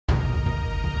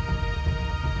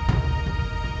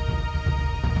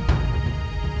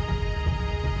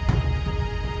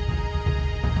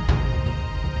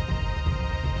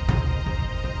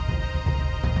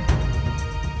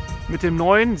mit dem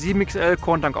neuen 7XL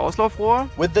Korntank-Auslaufrohr.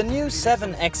 With the new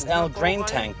 7XL grain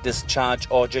tank discharge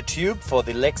auger tube for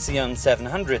the Lexion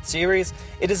 700 series,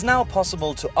 it is now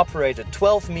possible to operate a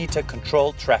 12-meter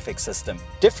controlled traffic system.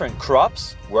 Different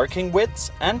crops, working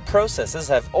widths and processes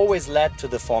have always led to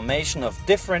the formation of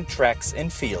different tracks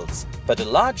in fields. But a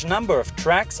large number of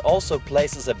tracks also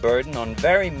places a burden on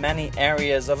very many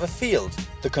areas of a field.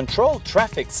 The controlled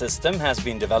traffic system has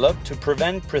been developed to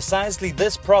prevent precisely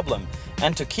this problem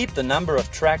and to keep the number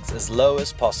of tracks as low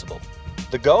as possible.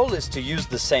 The goal is to use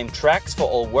the same tracks for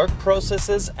all work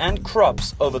processes and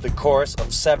crops over the course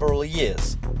of several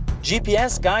years.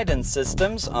 GPS guidance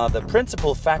systems are the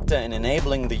principal factor in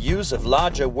enabling the use of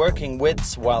larger working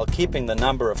widths while keeping the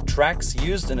number of tracks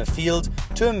used in a field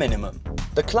to a minimum.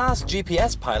 The CLAAS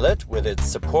GPS pilot, with its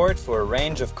support for a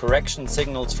range of correction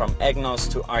signals from EGNOS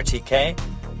to RTK,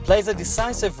 plays a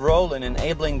decisive role in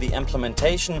enabling the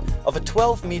implementation of a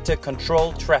 12-meter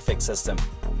controlled traffic system.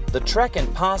 The track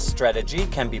and pass strategy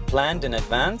can be planned in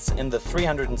advance in the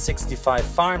 365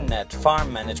 FarmNet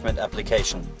farm management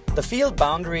application. The field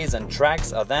boundaries and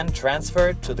tracks are then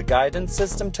transferred to the guidance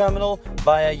system terminal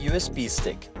via USB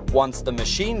stick. Once the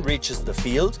machine reaches the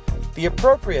field, the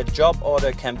appropriate job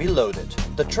order can be loaded.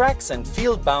 The tracks and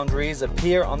field boundaries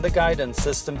appear on the guidance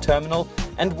system terminal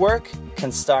and work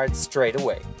can start straight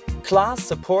away. CLAAS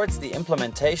supports the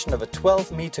implementation of a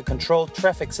 12-meter controlled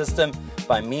traffic system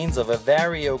by means of a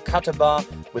Vario cutter bar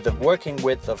with a working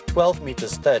width of 12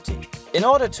 meters 30. In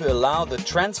order to allow the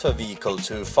transfer vehicle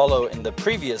to follow in the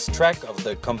previous track of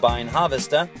the combine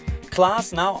harvester,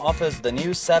 CLAAS now offers the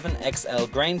new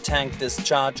 7XL grain tank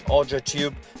discharge auger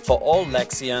tube for all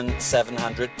Lexion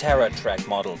 700 TerraTrack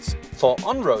models. For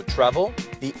on-road travel,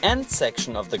 the end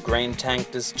section of the grain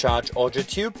tank discharge auger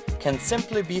tube can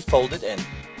simply be folded in.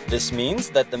 This means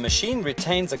that the machine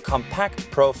retains a compact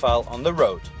profile on the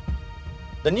road.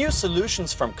 The new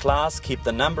solutions from CLAAS keep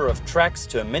the number of tracks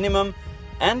to a minimum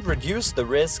and reduce the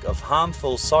risk of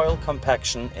harmful soil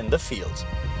compaction in the field.